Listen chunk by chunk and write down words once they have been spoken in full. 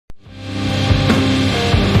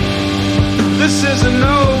This is an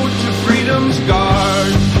ode to freedom's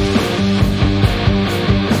guard.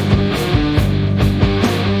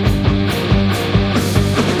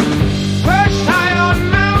 Perched high on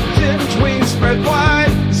mountains, wings spread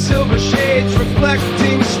wide, silver shades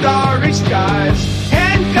reflecting starry skies.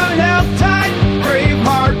 Handgun held tight, brave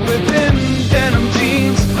heart within, denim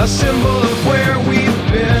jeans, a symbol of where we've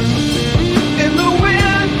been. In the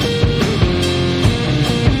wind,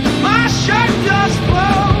 my shirt does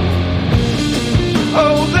blow.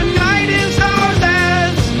 Oh, the night is ours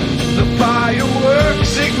as the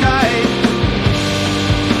fireworks ignite.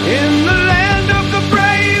 In the land of the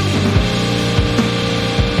brave,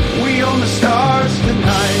 we own the stars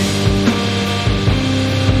tonight.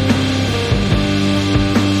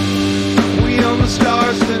 We own the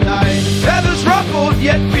stars tonight. Feathers ruffled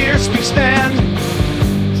yet fierce we stand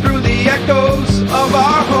through the echoes of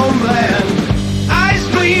our homeland. Eyes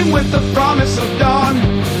gleam with the promise of dawn.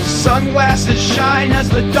 Sunglasses shine as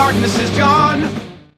the darkness is gone.